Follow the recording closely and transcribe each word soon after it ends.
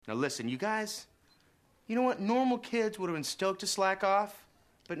Now listen, you guys, you know what? Normal kids would have been stoked to slack off,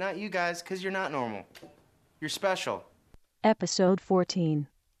 but not you guys, because you're not normal. You're special. Episode 14.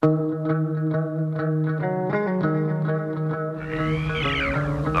 The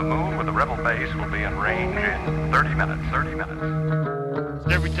moon with the rebel base will be in range in 30 minutes.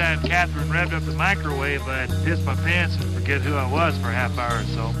 Every time Catherine revved up the microwave, I'd piss my pants and forget who I was for a half hour or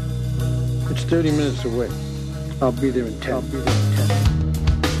so. It's 30 minutes away. I'll be there in 10.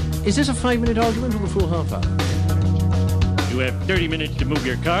 Is this a 5-minute argument or a full half hour? You have 30 minutes to move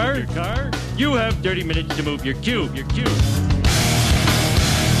your car. You have 30 minutes to move your cube.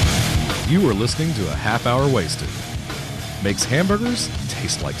 You are listening to a half hour wasted. Makes hamburgers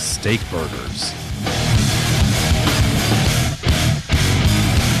taste like steak burgers.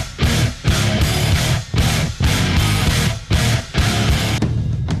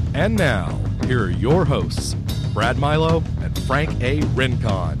 And now, here are your hosts, Brad Milo and Frank A.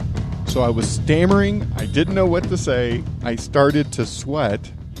 Rincon. So I was stammering. I didn't know what to say. I started to sweat.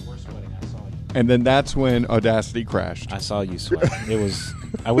 You were sweating. I saw you. And then that's when Audacity crashed. I saw you sweat.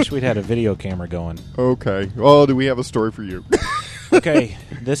 I wish we'd had a video camera going. Okay. Well, do we have a story for you? Okay.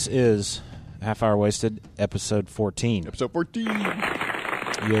 This is Half Hour Wasted, episode 14. Episode 14.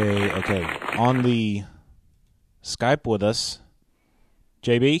 Yay. Okay. On the Skype with us,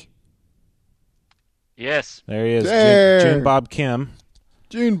 JB? Yes. There he is. There. June Bob Kim.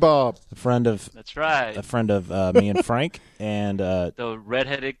 June Bob. A friend of me and Frank. And the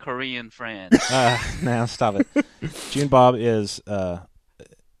redheaded Korean friend. now stop it. June Bob you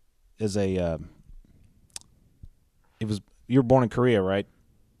were born in Korea, right?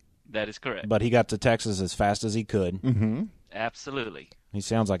 That is correct. But he got to Texas as fast as he could. Mm-hmm. Absolutely. He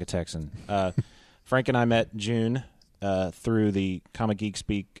sounds like a Texan. Frank and I met June through the Comic Geek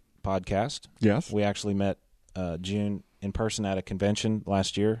Speak podcast. Yes. We actually met June in person at a convention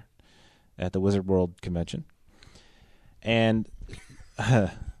last year at the Wizard World convention. And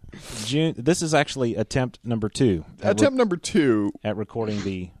June, this is actually attempt number 2. Number 2 at recording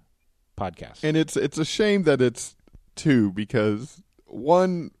the podcast. And it's a shame that it's 2 because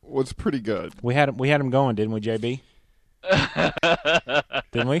 1 was pretty good. We had him going, didn't we, JB?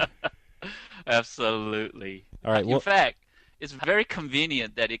 Didn't we? Absolutely. All right. In fact, it's very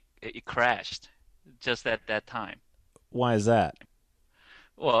convenient that it crashed just at that time. Why is that?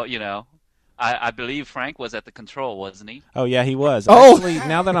 Well, I believe Frank was at the control, wasn't he? Oh, yeah, he was. Oh! Actually,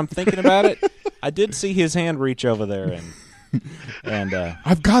 now that I'm thinking about it, I did see his hand reach over there. And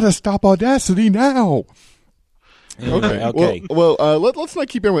I've got to stop Audacity now. Anyway, okay. Well, let's not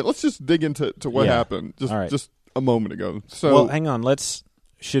keep everyone. Let's just dig into what happened just a moment ago. So, well, hang on.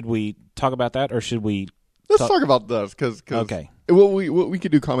 Should we talk about that, or should we? Let's talk about this because okay. Well, we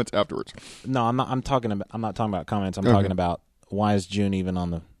could do comments afterwards. No, I'm not. I'm not talking about comments. I'm talking about why is June even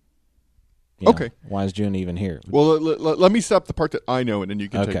on the. Okay. Why is June even here? Well, let me set up the part that I know, and then you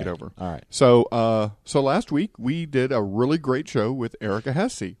can take it over. All right. So last week we did a really great show with Erica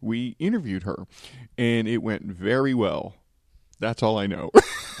Hesse. We interviewed her, and it went very well. That's all I know.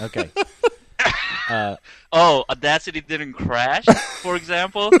 Okay. Audacity didn't crash, for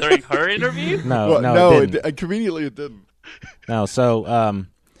example, during her interview? No, it didn't. Conveniently it didn't. No, so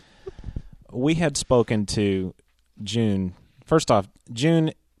we had spoken to June. First off,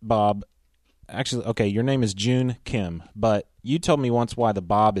 June Bob. Actually, okay, your name is June Kim, but you told me once why the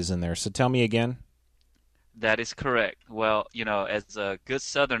Bob is in there, so tell me again. That is correct. Well, as a good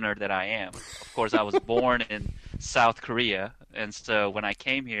Southerner that I am, of course I was born in South Korea, and so when I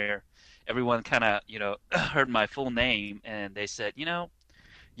came here, everyone kind of, heard my full name, and they said, you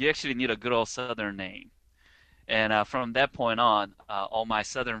actually need a good old Southern name. And from that point on, all my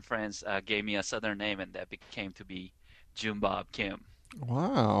Southern friends gave me a Southern name, and that became to be June Bob Kim.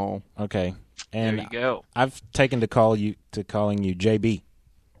 Wow. Okay. And there you go. I've taken to calling you JB.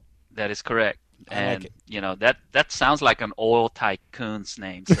 That is correct. And like that sounds like an oil tycoon's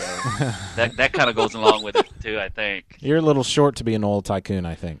name, so that kind of goes along with it too, I think. You're a little short to be an oil tycoon,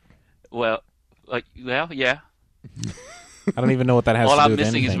 I think. Well, yeah. I don't even know what that has to do with anything. All I'm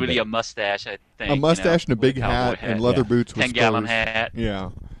missing is really a mustache, I think. A mustache and a big hat and leather boots with 10-gallon hat. Yeah.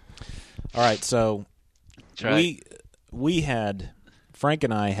 All right, so Frank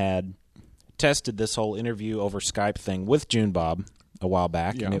and I had tested this whole interview over Skype thing with June Bob a while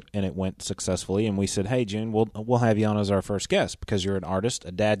back, and it went successfully. And we said, "Hey, June, we'll have you on as our first guest because you're an artist,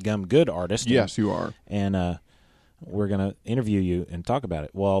 a dadgum good artist." Yes, you are. And we're gonna interview you and talk about it.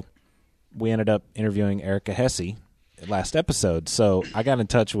 Well, we ended up interviewing Erica Hesse last episode, so I got in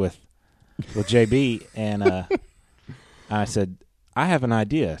touch with JB, and I said, "I have an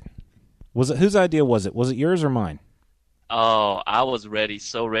idea." Whose idea was it? Was it yours or mine? Oh, I was ready,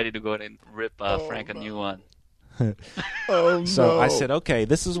 so ready to go ahead and rip Frank a new one. Oh, So no. I said, okay,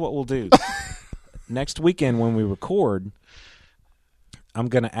 this is what we'll do. Next weekend when we record, I'm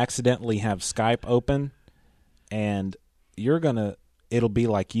going to accidentally have Skype open, and it'll be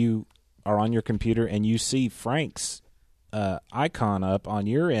like you are on your computer and you see Frank's icon up on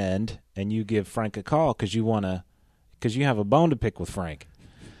your end, and you give Frank a call because you have a bone to pick with Frank.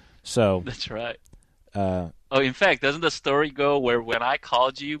 So That's right. In fact, doesn't the story go where when I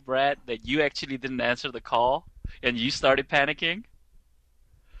called you, Brad, that you actually didn't answer the call and you started panicking?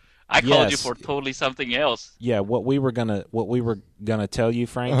 I called you Yes. for totally something else. yeah, what we were gonna tell you,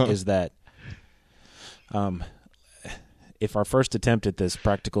 Frank, is that if our first attempt at this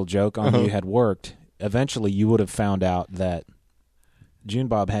practical joke on you had worked, eventually you would have found out that June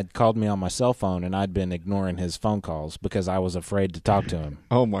Bob had called me on my cell phone and I'd been ignoring his phone calls because I was afraid to talk to him.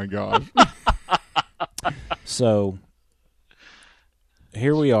 Oh, my God. So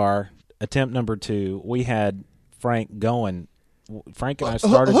here we are, attempt number 2. We had Frank going. Frank and I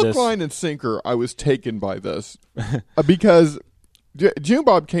started Hook, this. line, and sinker, I was taken by this because June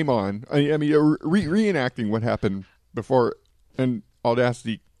Bob came on. I mean, reenacting what happened before, and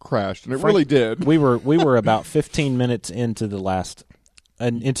Audacity crashed, and it really did. We were about 15 minutes into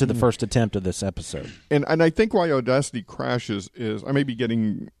the first attempt of this episode. And I think why Audacity crashes is, I may be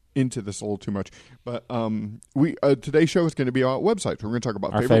getting into this a little too much, but today's show is going to be about websites. We're going to talk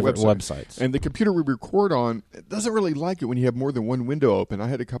about Our favorite websites. And the computer we record on doesn't really like it when you have more than one window open. I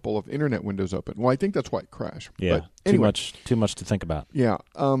had a couple of internet windows open. Well, I think that's why it crashed. Yeah, But anyway, too much to think about. yeah.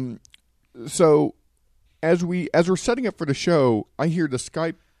 So as we're setting up for the show, I hear the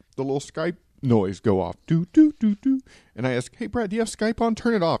little Skype noise go off. Do, do, do, do. And I ask, hey, Brad, do you have Skype on?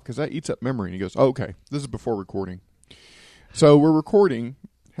 Turn it off because that eats up memory. And he goes, oh, okay. This is before recording. So we're recording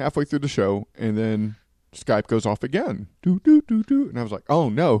halfway through the show, and then Skype goes off again. Do, do, do, do. And I was like, oh,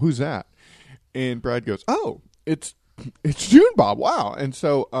 no, who's that? And Brad goes, oh, it's June Bob. Wow. And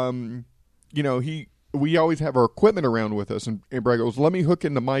so, we always have our equipment around with us, and Brad goes, let me hook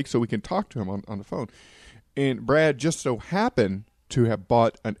in the mic so we can talk to him on the phone. And Brad just so happened to have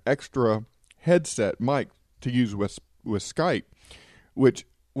bought an extra headset mic to use with Skype, which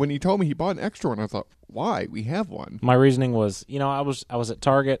when he told me he bought an extra one, I thought, why? We have one. My reasoning was, I was at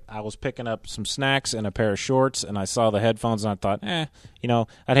Target. I was picking up some snacks and a pair of shorts, and I saw the headphones, and I thought, I'd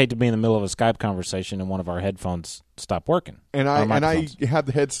hate to be in the middle of a Skype conversation and one of our headphones stop working. And I have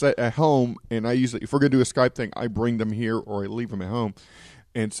the headset at home, and I usually, if we're going to do a Skype thing, I bring them here or I leave them at home.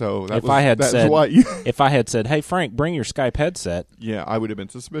 And so if I had said, hey, Frank, bring your Skype headset, yeah, I would have been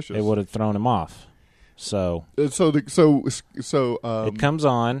suspicious. It would have thrown him off. So it comes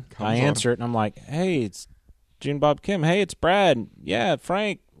on. I answer it, and I'm like, "Hey, it's June Bob Kim. Hey, it's Brad. Yeah,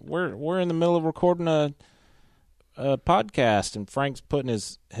 Frank. We're in the middle of recording a podcast, and Frank's putting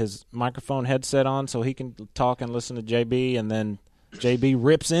his microphone headset on so he can talk and listen to JB, and then JB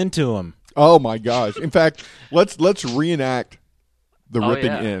rips into him. Oh my gosh! In fact, let's reenact the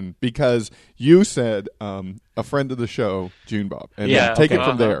ripping in, because you said a friend of the show, June Bob, and take it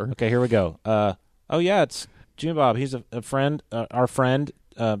from there. Okay, here we go. Oh yeah, it's June Bob. He's a friend, our friend.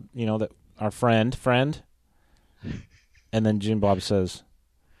 Our friend. And then June Bob says,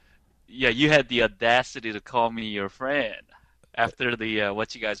 "Yeah, you had the audacity to call me your friend after the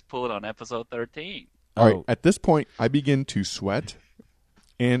what you guys pulled on episode 13." All right. At this point, I begin to sweat,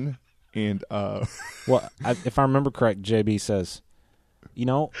 and well, if I remember correct, JB says,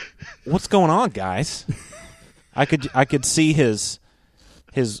 what's going on, guys? I could see his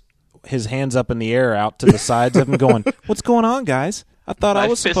hands up in the air out to the sides of him going, what's going on, guys? I thought I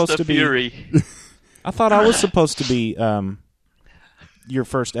was supposed to be your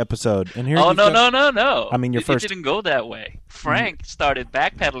first episod. And here no. I mean, it didn't go that way. Frank started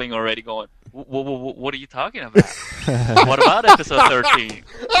backpedaling already, going, what are you talking about? What about episode 13?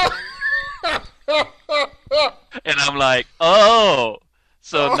 And I'm like, oh,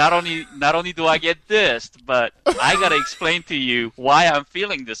 so not only do I get dissed, but I gotta explain to you why I'm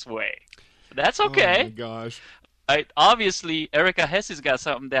feeling this way. That's okay. Oh my gosh. Obviously, Erica Hesse's got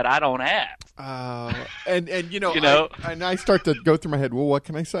something that I don't have. And I start to go through my head. Well, what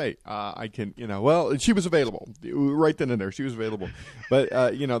can I say? I can, well, she was available right then and there. She was available, but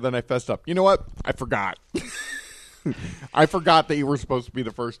then I fessed up. You know what? I forgot. I forgot that you were supposed to be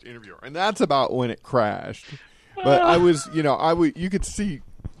the first interviewer, and that's about when it crashed. But I was, you could see.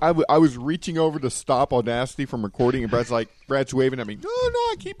 I was reaching over to stop Audacity from recording, and Brad's waving at me.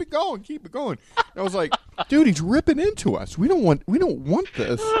 No, keep it going. And I was like, dude, he's ripping into us. We don't want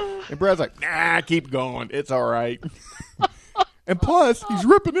this. And Brad's like, nah, keep going. It's all right. And plus, he's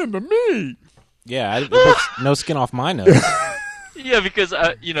ripping into me. there's no skin off my nose. Yeah, because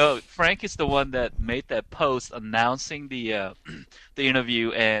Frank is the one that made that post announcing the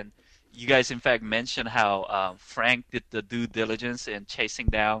interview, and you guys in fact mentioned how Frank did the due diligence in chasing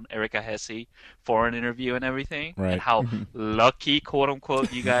down Erica Hesse for an interview and everything, Right. and how lucky, quote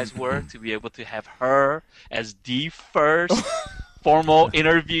unquote, you guys were to be able to have her as the first formal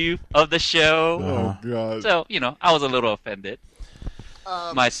interview of the show. Oh God! So I was a little offended.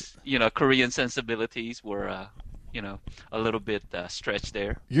 My Korean sensibilities were a little bit stretched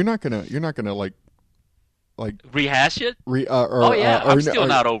there. You're not gonna like rehash it. I'm still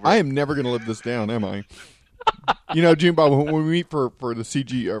not over it. I am never gonna live this down, am I? June Bob, when we meet for the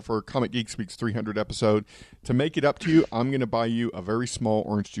CG or for Comic Geek Speaks 300 episode, to make it up to you, I'm gonna buy you a very small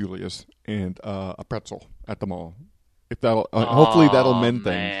Orange Julius and a pretzel at the mall. If that'll hopefully that'll mend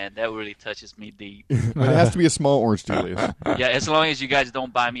things. Man, that really touches me deep. It has to be a small Orange Julius. Yeah, as long as you guys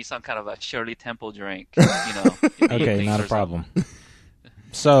don't buy me some kind of a Shirley Temple drink, Okay, not a problem.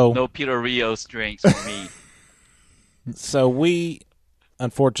 So no Peter Rios drinks for me. So we,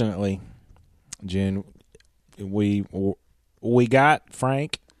 unfortunately, June, we got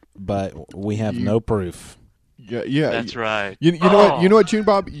Frank, but we have no proof. Yeah, that's right. You know what? You know what, June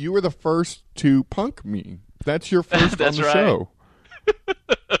Bob? You were the first to punk me. That's your first That's on the right. show.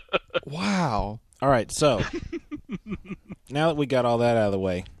 Wow. All right, so now that we got all that out of the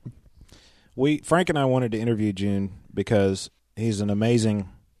way, Frank and I wanted to interview June because he's an amazing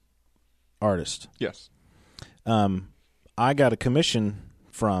artist. Yes. I got a commission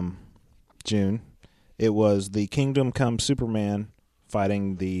from June. It was the Kingdom Come Superman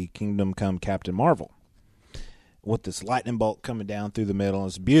fighting the Kingdom Come Captain Marvel with this lightning bolt coming down through the middle.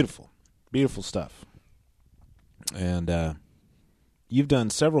 It's beautiful, beautiful stuff. And you've done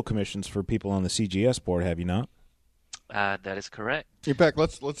several commissions for people on the CGS board, have you not? That is correct. In fact,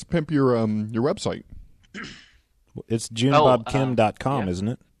 let's pimp your website. It's JuneBobKim.com, isn't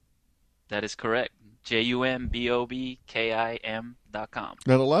it? That is correct. JUNBOBKIM.com.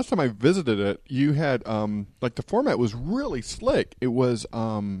 Now, the last time I visited it, you had the format was really slick. It was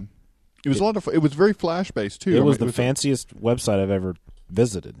a lot of. It was very Flash based too. It was the fanciest website I've ever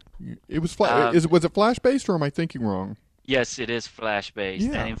visited. It was. Was it Flash based, or am I thinking wrong? Yes, it is Flash based,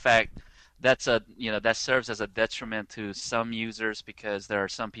 Yeah. and in fact, that serves as a detriment to some users because there are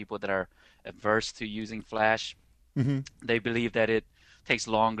some people that are averse to using Flash. Mm-hmm. They believe that it takes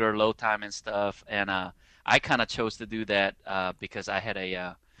longer load time and stuff, and I kind of chose to do that because I had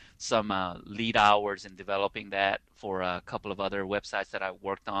some lead hours in developing that for a couple of other websites that I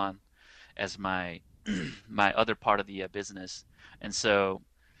worked on as my my other part of the business, and so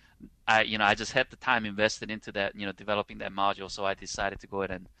I just had the time invested into that, developing that module, so I decided to go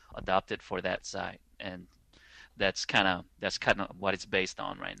ahead and adopt it for that site, and that's kind of what it's based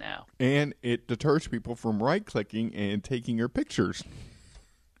on right now. And it deters people from right-clicking and taking your pictures.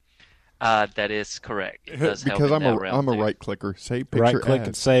 That is correct. It does help because in that realm I'm a too. right-clicker. Save picture Right click as.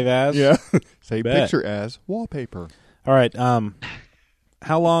 and save as? Yeah. Save Bet. picture as wallpaper. All right.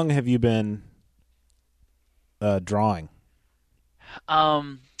 How long have you been drawing?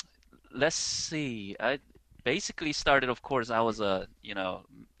 Let's see. I basically started, of course, I was like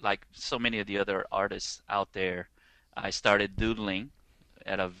so many of the other artists out there, I started doodling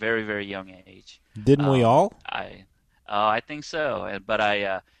at a very, very young age. Didn't we all? I think so. But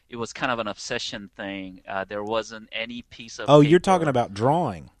it was kind of an obsession thing. There wasn't any piece of you're paper. talking about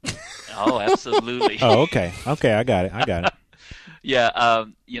drawing. Oh, absolutely. Oh, okay. Okay, I got it. Yeah,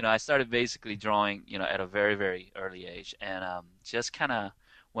 I started basically drawing, at a very, very early age, and just kind of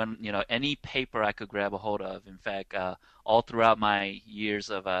when, any paper I could grab a hold of. In fact, all throughout my years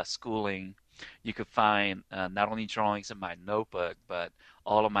of schooling, you could find not only drawings in my notebook, but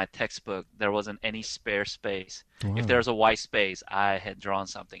all of my textbook. There wasn't any spare space. Wow. If there's a white space, I had drawn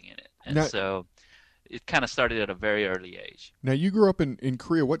something in it, and so it kind of started at a very early age. Now, you grew up in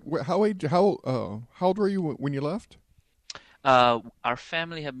Korea. How old were you when you left? Our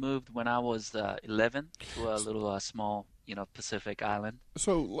family had moved when I was 11 to a little small, Pacific island.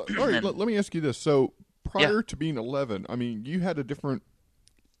 So, all right, let me ask you this. So, prior to being 11, I mean, you had a different.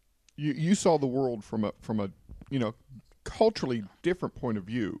 You saw the world from a culturally different point of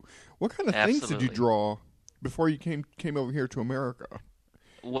view. What kind of things did you draw before you came over here to America?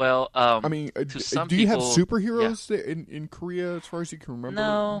 Well, I mean, to some do you have people, superheroes in Korea as far as you can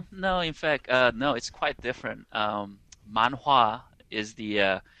remember? No. In fact, no. It's quite different. Manhwa is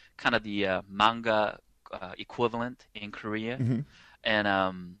the kind of the manga equivalent in Korea, Mm-hmm.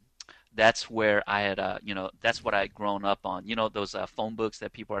 and that's where I had, that's what I had grown up on. Those phone books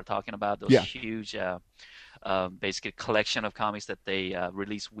that people are talking about, those Yeah. huge, basically collection of comics that they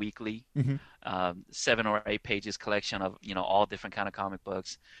release weekly, 7 or 8 pages collection of, all different kind of comic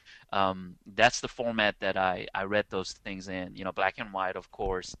books. That's the format that I read those things in, black and white, of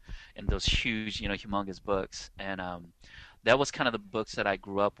course, and those huge, humongous books. And that was kind of the books that I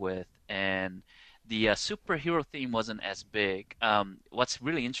grew up with. And the superhero theme wasn't as big. What's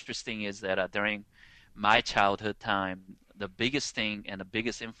really interesting is that during my childhood time, the biggest thing and the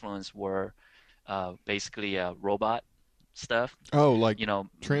biggest influence were basically robot stuff. Oh, like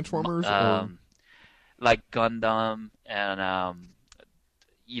Transformers? Like Gundam, and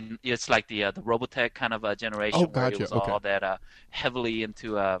it's like the Robotech kind of generation. Oh, gotcha. Where it was all that heavily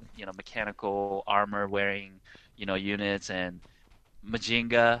into mechanical armor wearing units, and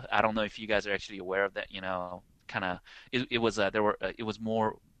Majinga. I don't know if you guys are actually aware of that. Kind of it was it was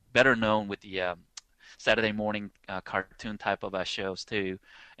more better known with the Saturday morning cartoon type of shows too,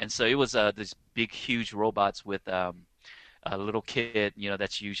 and so it was these big huge robots with a little kid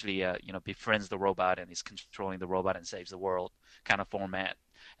that's usually befriends the robot and is controlling the robot and saves the world kind of format.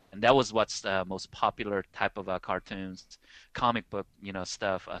 And that was what's the most popular type of cartoons, comic book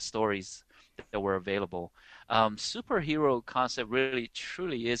stuff, stories that were available. Superhero concept really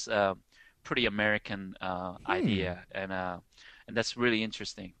truly is a pretty American idea, and that's really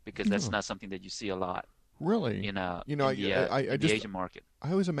interesting because that's not something that you see a lot. Really? In I the just, Asian market.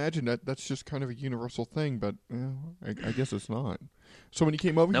 I always imagined that's just kind of a universal thing, but I guess it's not. So when you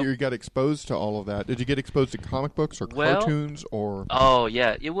came over here, you got exposed to all of that. Did you get exposed to comic books or cartoons or? Oh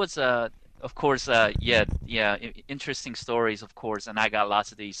yeah, it was of course interesting stories, of course, and I got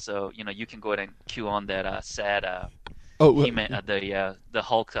lots of these. So you can go ahead and cue on that sad the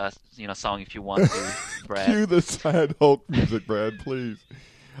Hulk song if you want to, Brad. Cue the sad Hulk music, Brad, please.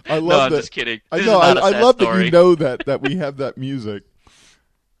 I love no, I'm that. just kidding. I This know. is not a sad I love story. that you know that we have that music.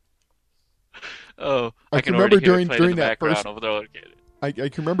 Oh, I can remember already hear it playing during in the that background first. over there. I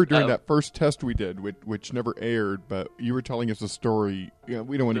can remember during that first test we did, which never aired, but you were telling us a story. We don't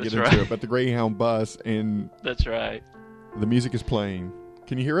want to That's get into right. it, but the Greyhound bus, and That's right. the music is playing.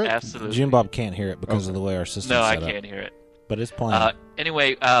 Can you hear it? Absolutely. June Bob can't hear it because of the way our system's No, I set up. can't hear it. But it's playing.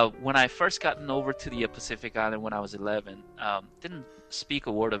 Anyway, when I first gotten over to the Pacific Island when I was 11, didn't speak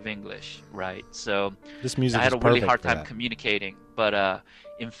a word of English, right? So This music I had is a really perfect hard for time that. communicating. But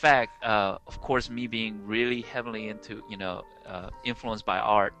in fact, of course, me being really heavily into, influenced by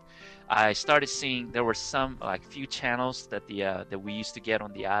art, I started seeing there were some few channels that that we used to get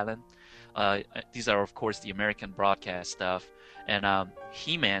on the island. These are, of course, the American broadcast stuff, and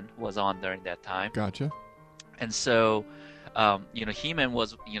He-Man was on during that time. Gotcha. And so, He-Man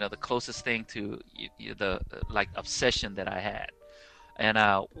was, the closest thing to the obsession that I had. And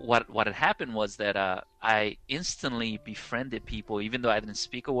what had happened was that I instantly befriended people, even though I didn't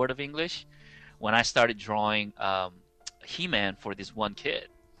speak a word of English, when I started drawing He-Man for this one kid.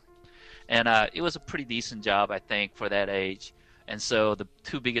 And it was a pretty decent job, I think, for that age. And so the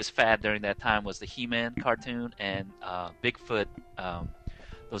two biggest fad during that time was the He-Man cartoon and Bigfoot,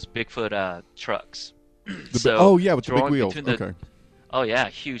 those Bigfoot trucks. With the big wheels. Okay. Oh yeah,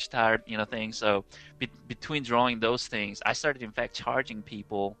 huge tire, thing. So between drawing those things, I started in fact charging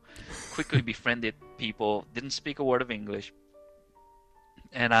people, quickly befriended people, didn't speak a word of English,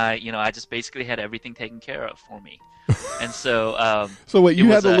 and I just basically had everything taken care of for me. And so So wait, you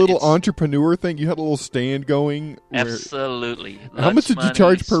had a little it's- entrepreneur thing? You had a little stand going? Where... Absolutely. How much did you Lunch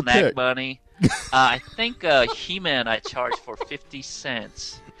charge per money, snack pick? money. I think He-Man I charged for 50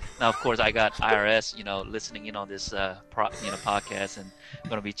 cents. Now, of course, I got IRS, listening in on this, podcast and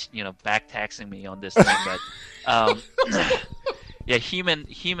going to be, back taxing me on this thing. But, yeah,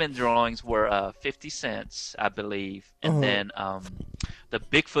 He-Man drawings were 50 cents, I believe, and then the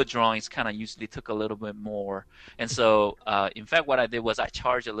Bigfoot drawings kind of usually took a little bit more. And so, in fact, what I did was I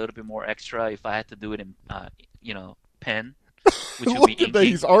charged a little bit more extra if I had to do it in, pen. Which would be Look at that.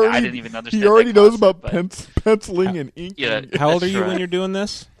 inking. I didn't even understand. He already that knows concept, about but- penciling and inking. Yeah, How old are that's you right. when you're doing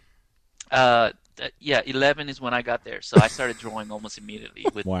this? 11 is when I got there, so I started drawing almost immediately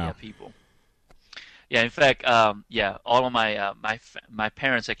with Wow. people. Yeah, in fact, all of my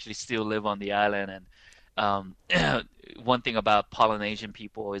parents actually still live on the island, and one thing about Polynesian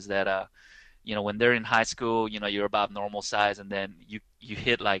people is that when they're in high school, you're about normal size, and then you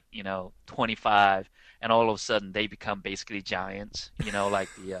hit 25, and all of a sudden they become basically giants. Like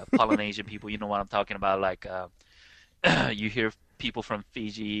the Polynesian people, you know what I'm talking about? Like you hear people from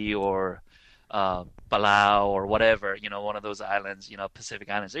Fiji or Palau or whatever, one of those islands, Pacific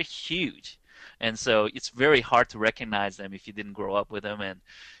Islands. They're huge, and so it's very hard to recognize them if you didn't grow up with them. And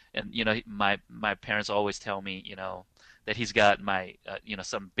And my parents always tell me, that he's got my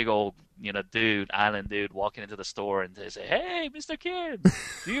some big old island dude walking into the store and they say, "Hey, Mr. Kid,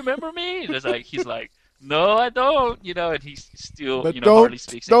 do you remember me?" And he's like, "No, I don't," and he's still hardly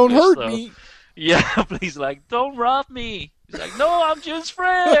speaks English. Don't hurt me. Yeah, but he's like, "Don't rob me." He's like, "No, I'm June's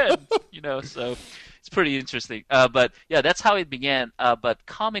friend." So it's pretty interesting. But yeah, that's how it began. But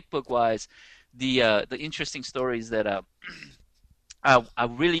comic book wise, the interesting stories that I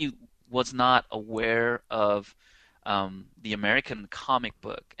really was not aware of the American comic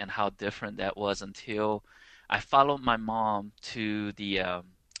book and how different that was until I followed my mom to the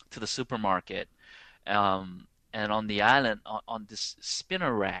supermarket, and on the island on this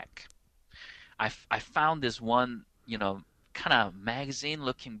spinner rack, I found this one kind of magazine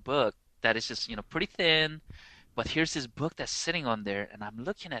looking book that is just pretty thin, but here's this book that's sitting on there, and I'm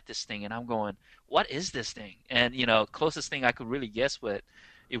looking at this thing and I'm going, what is this thing? And closest thing I could really guess what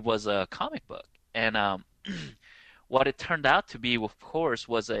it was, a comic book. And what it turned out to be, of course,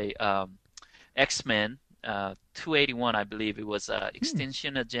 was a X-Men 281, I believe it was,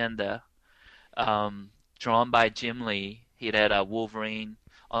 Extinction Agenda, drawn by Jim Lee. He had Wolverine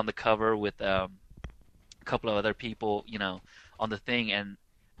on the cover with a couple of other people, on the thing, and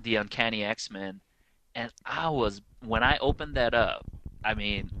the Uncanny X-Men. And when I opened that up,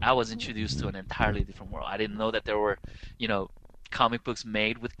 I was introduced to an entirely different world. I didn't know that there were, comic books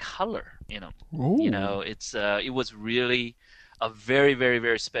made with color. It was really a very, very,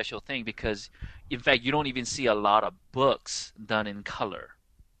 very special thing because, in fact, you don't even see a lot of books done in color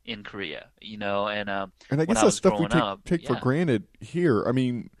in Korea. And I guess that's stuff we take for granted here.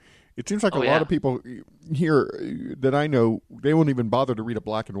 It seems like a lot of people here that I know, they won't even bother to read a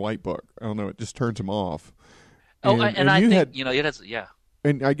black and white book. I don't know, it just turns them off. And I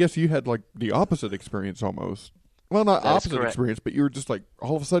guess you had like the opposite experience almost. Well, not opposite experience, but you were just like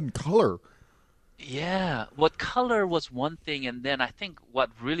all of a sudden color. Yeah, what color was one thing, and then I think what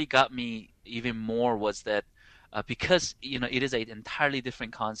really got me even more was that because it is an entirely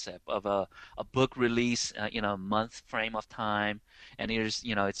different concept of a book release, month frame of time, and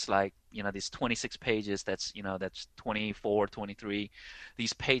it's like these 26 pages. That's 24, 23.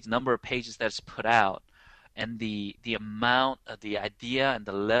 These number of pages that's put out, and the amount of the idea and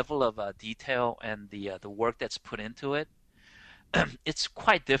the level of detail and the work that's put into it, it's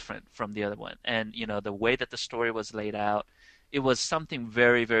quite different from the other one. And the way that the story was laid out, it was something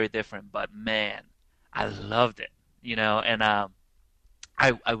very, very different. But man, I loved it, and I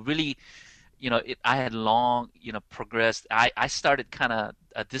really, I had long, progressed. I started kind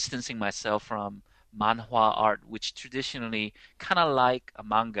of distancing myself from manhwa art, which traditionally, kind of like a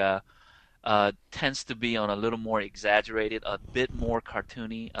manga, tends to be on a little more exaggerated, a bit more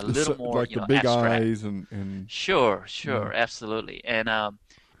cartoony, a little more like the big abstract. eyes and Sure, absolutely. And I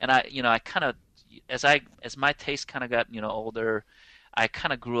kind of, as my taste kind of got older, I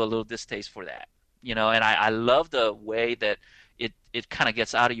kind of grew a little distaste for that. And I love the way that it kind of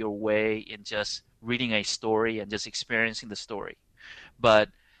gets out of your way in just reading a story and just experiencing the story. But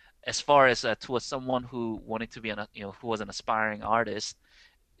as far as towards someone who wanted to be who was an aspiring artist,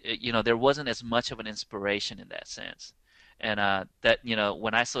 there wasn't as much of an inspiration in that sense. And that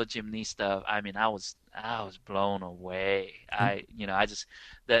when I saw Jim Lee stuff, I was blown away.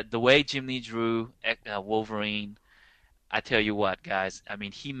 The way Jim Lee drew Wolverine, I tell you what, guys,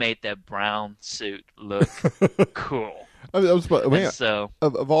 he made that brown suit look cool.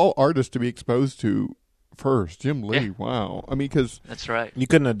 Of all artists to be exposed to first, Jim Lee, wow. Because that's right. You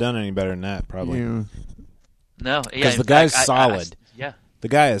couldn't have done any better than that, probably. Yeah. No, because the guy's solid. Yeah. The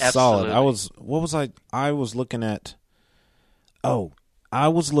guy is Absolutely. solid. I was looking at. Oh, I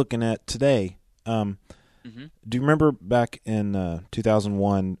was looking at today. Do you remember back in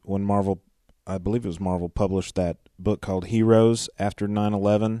 2001 when Marvel, I believe it was Marvel, published that book called Heroes after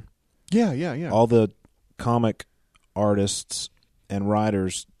 9/11? Yeah. All the comic artists and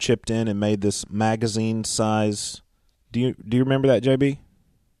writers chipped in and made this magazine size. Do you remember that, JB?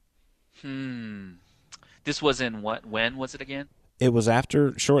 This was in what? When was it again? It was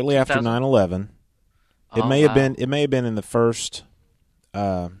shortly after 9/11. It may have been in the first.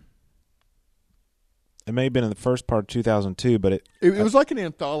 It may have been in the first part of 2002, but it was like an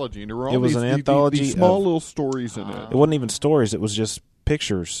anthology, and there were all these small little stories in it. It wasn't even stories; it was just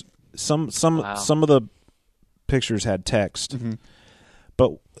pictures. Some of the pictures had text. Mm-hmm.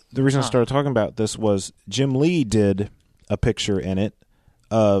 But the reason I started talking about this was Jim Lee did a picture in it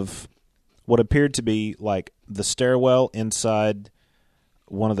of what appeared to be like the stairwell inside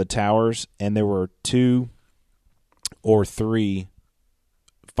one of the towers, and there were 2 or 3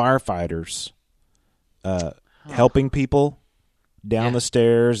 firefighters helping people down the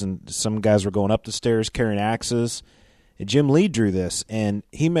stairs, and some guys were going up the stairs carrying axes. And Jim Lee drew this, and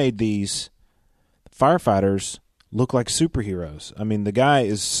he made these firefighters look like superheroes. I mean, the guy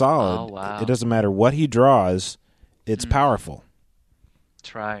is solid. Oh, wow. It doesn't matter what he draws, it's powerful.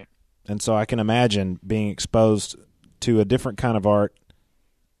 That's right. And so I can imagine being exposed to a different kind of art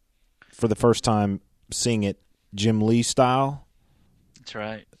for the first time, seeing it Jim Lee style. That's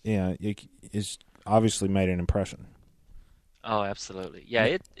right. Yeah, it's obviously made an impression. Oh, absolutely.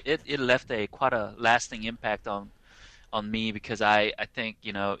 Yeah, it left quite a lasting impact on me, because I think,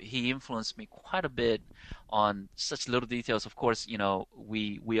 he influenced me quite a bit on such little details. Of course,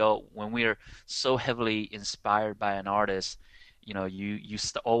 we all, when we're so heavily inspired by an artist, you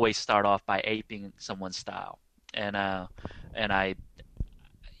always start off by aping someone's style. And as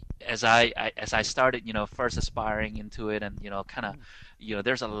I started, first aspiring into it, and kind of,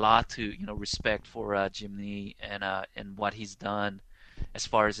 there's a lot to respect for Jim Lee and what he's done as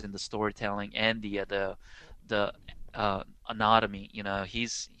far as in the storytelling and the anatomy.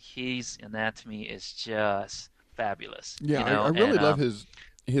 His anatomy is just fabulous. Yeah, I really love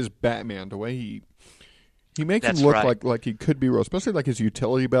his Batman, the way he makes him look like he could be real, especially like his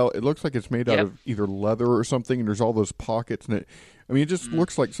utility belt. It looks like it's made out of either leather or something, and there's all those pockets in it. I mean, it just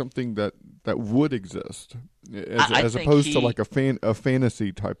looks like something that would exist, as opposed to like a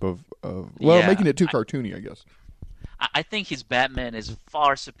fantasy type of making it too cartoony, I guess. I think his Batman is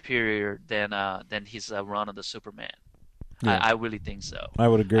far superior than his run of the Superman. Yeah. I really think so. I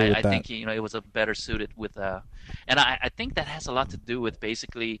would agree with that. I think it was a better suited with, and I think that has a lot to do with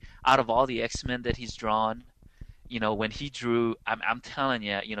basically out of all the X-Men that he's drawn, when he drew, I'm telling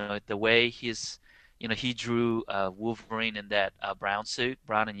you, the way he drew Wolverine in that brown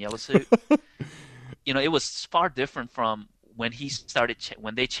and yellow suit. It was far different from when he started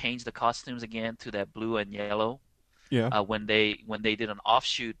when they changed the costumes again to that blue and yellow. Yeah. When they did an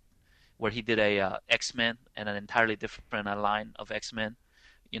offshoot where he did a X-Men and an entirely different line of X-Men,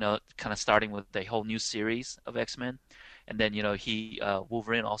 kind of starting with a whole new series of X-Men, and then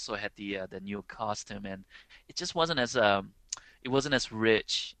Wolverine also had the new costume, and it just wasn't as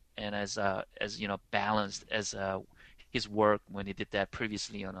rich and as balanced as his work when he did that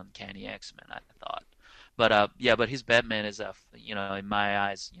previously on Uncanny X-Men, I thought. But his Batman is in my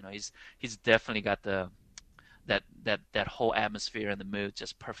eyes, he's definitely got that whole atmosphere and the mood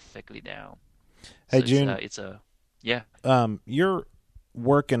just perfectly down. Hey, so June. You're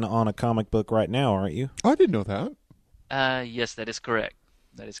working on a comic book right now, aren't you? I didn't know that. Yes, that is correct.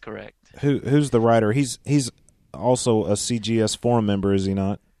 That is correct. Who's the writer? He's also a CGS forum member, is he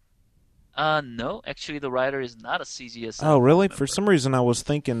not? No, actually, the writer is not a CGS. Oh, really? member. For some reason, I was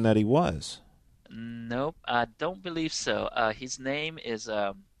thinking that he was. Nope, I don't believe so. His name is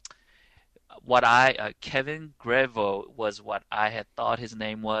Kevin Grevo was what I had thought his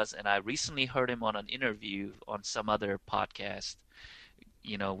name was, and I recently heard him on an interview on some other podcast,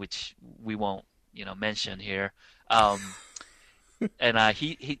 which we won't, mention here. And the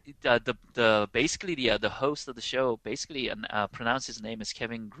host of the show basically pronounced his name as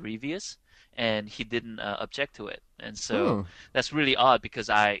Kevin Grievous, and he didn't object to it, and so that's really odd because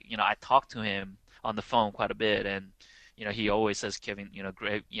I talked to him on the phone quite a bit, and he always says Kevin,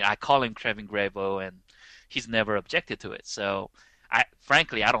 I call him Kevin Grevo, and he's never objected to it. So,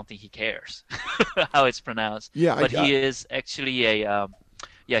 frankly, I don't think he cares how it's pronounced. Yeah, but he is actually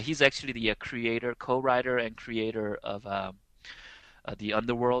he's actually the creator, co-writer, and creator of the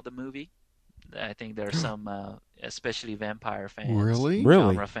Underworld, the movie. I think there are some, especially vampire fans,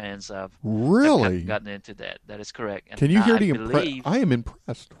 genre fans, have gotten into that. That is correct. And can you hear the impression? I am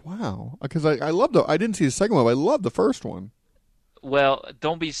impressed. Wow, because I love I didn't see the second one, but I love the first one. Well,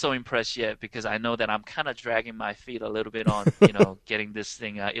 don't be so impressed yet, because I know that I'm kind of dragging my feet a little bit on, getting this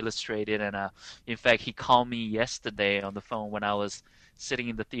thing illustrated. And in fact, he called me yesterday on the phone when I was sitting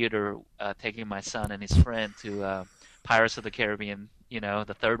in the theater, taking my son and his friend to Pirates of the Caribbean,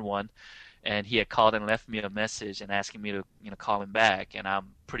 the third one. And he had called and left me a message and asking me to, call him back. And I'm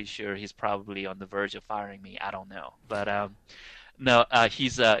pretty sure he's probably on the verge of firing me. I don't know, but no,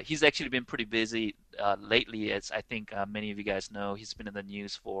 he's actually been pretty busy lately. As I think many of you guys know, he's been in the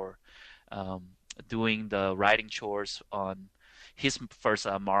news for doing the writing chores on his first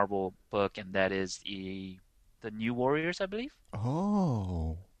Marvel book, and that is the New Warriors, I believe.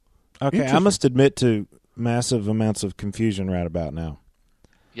 Oh, okay. I must admit to massive amounts of confusion right about now.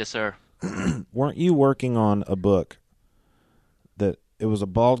 Yes, sir. Weren't you working on a book that it was a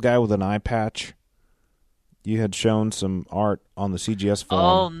bald guy with an eye patch? You had shown some art on the CGS forum.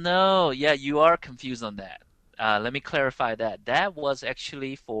 Oh, no. Yeah, you are confused on that. Let me clarify that. That was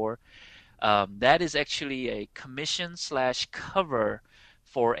actually for That is actually a commission/cover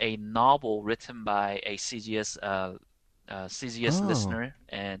for a novel written by a CGS listener,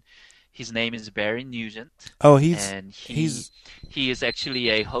 and his name is Barry Nugent. Oh, he is actually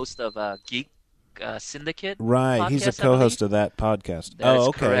a host of Geek Syndicate. Right, he's a co-host of that podcast. That is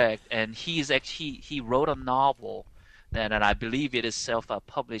correct. And he wrote a novel, and I believe it is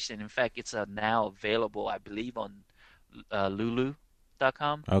self-published, and in fact, it's now available, I believe, on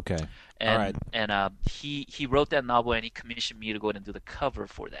Lulu.com. Okay. And, all right. And he wrote that novel, and he commissioned me to go ahead and do the cover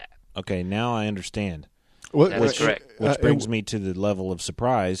for that. Okay, now I understand. That is correct. Which brings me to the level of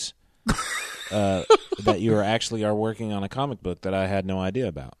surprise that you are working on a comic book that I had no idea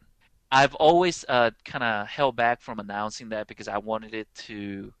about. I've always kind of held back from announcing that because I wanted it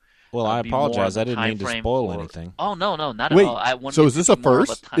to. Well, I apologize. I didn't mean to spoil anything. Oh no, not at all. So is this a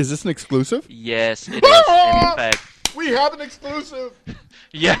first? Is this an exclusive? Yes, it is. And in fact, we have an exclusive.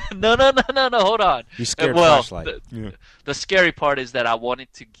 Yeah, no. Hold on. You scared Flashlight. The scary part is that I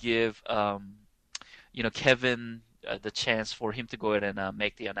wanted to give, Kevin the chance for him to go ahead and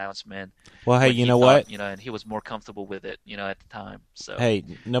make the announcement. Well, hey, you know what? And he was more comfortable with it, at the time. So hey,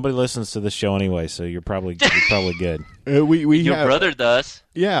 nobody listens to the show anyway, so you're probably good. Your brother does.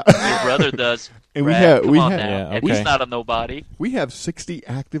 Yeah, your brother does. And Brad, we have. Yeah, okay. And he's not a nobody. We have 60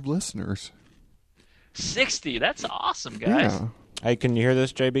 active listeners. 60. That's awesome, guys. Yeah. Hey, can you hear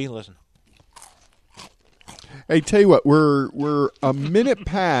this, JB? Listen. Hey, tell you what, we're a minute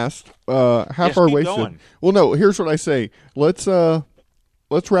past half our wasted. Going. Well, no, here's what I say. Let's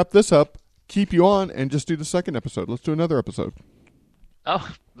wrap this up, keep you on, and just do the second episode. Let's do another episode.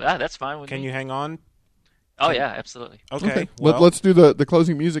 Oh, that's fine with me. Can you hang on? Oh yeah, absolutely. Okay. Well, let's do the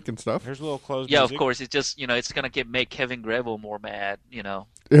closing music and stuff. Here's a little closing music. Yeah, of course. It's just it's gonna make Kevin Greville more mad. Yeah.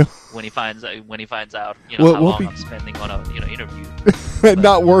 When he finds out how long I'm spending on a interview.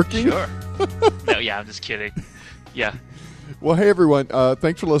 Not working. Sure. No, yeah, I'm just kidding. Yeah. Well, hey everyone,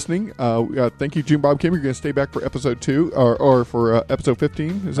 thanks for listening. Thank you, June Bob Kim. You're going to stay back for episode 2 or for episode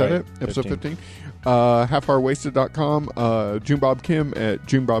 15. Is that it? Episode 15. halfhourwasted.com. June Bob Kim at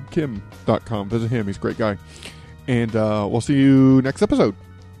junebobkim.com. Visit him. He's a great guy. And we'll see you next episode.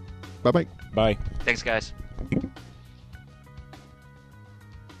 Bye-bye. Bye. Thanks, guys.